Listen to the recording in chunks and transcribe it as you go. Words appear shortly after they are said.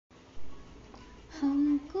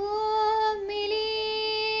हमको मिली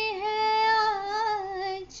है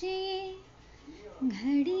आज ये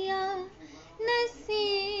घड़ियां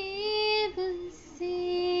नसीब से,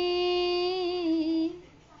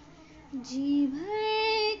 जी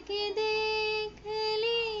भर के देख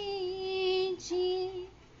लीजिए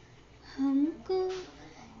हमको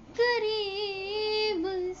करीब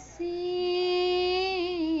से,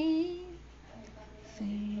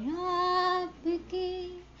 फिर